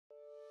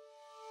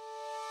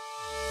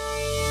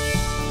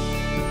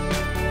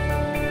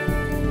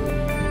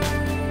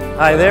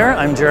Hi there,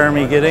 I'm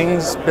Jeremy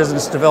Giddings,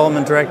 Business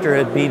Development Director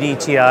at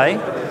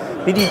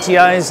BDTI.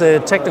 BDTI is a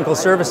technical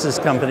services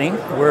company.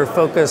 We're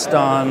focused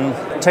on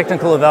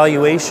technical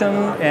evaluation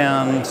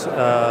and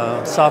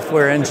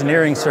software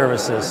engineering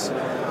services.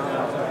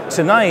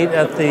 Tonight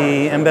at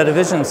the Embedded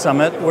Vision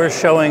Summit, we're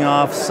showing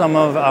off some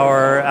of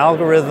our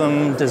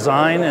algorithm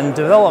design and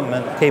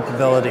development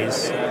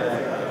capabilities.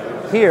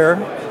 Here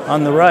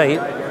on the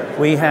right,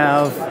 we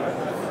have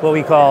what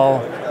we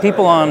call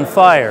People on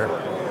Fire.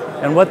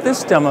 And what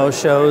this demo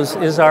shows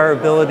is our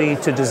ability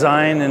to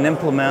design and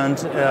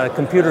implement a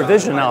computer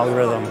vision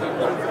algorithm.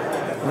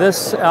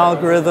 This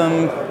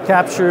algorithm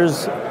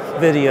captures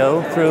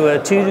video through a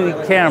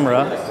 2D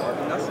camera,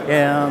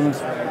 and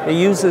it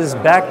uses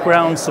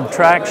background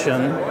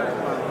subtraction.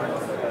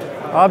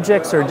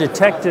 Objects are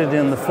detected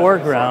in the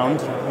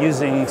foreground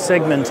using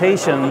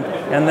segmentation,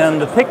 and then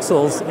the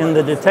pixels in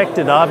the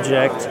detected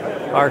object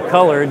are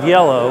colored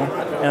yellow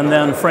and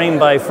then frame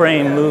by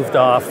frame moved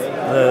off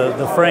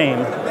the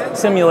frame,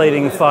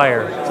 simulating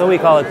fire. So we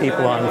call it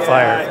People on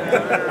Fire.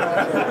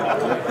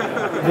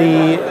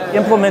 The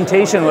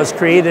implementation was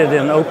created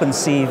in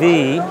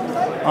OpenCV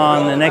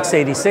on an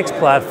x86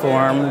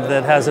 platform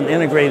that has an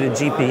integrated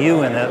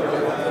GPU in it,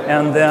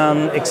 and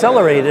then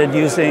accelerated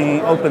using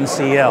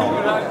OpenCl.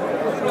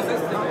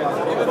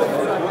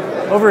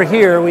 Over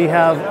here we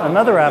have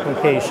another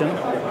application.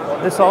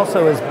 This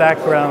also is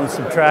background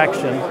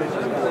subtraction.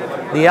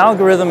 The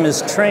algorithm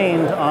is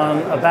trained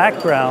on a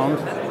background,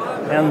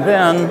 and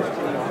then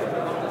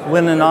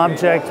when an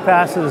object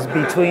passes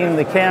between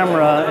the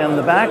camera and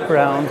the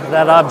background,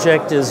 that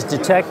object is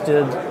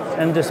detected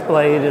and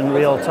displayed in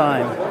real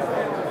time.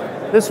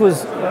 This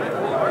was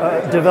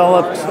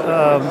developed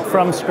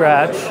from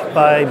scratch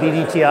by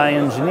BDTI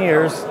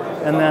engineers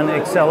and then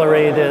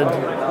accelerated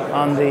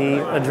on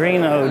the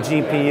Adreno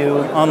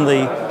GPU on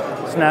the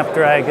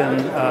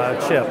Snapdragon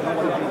chip.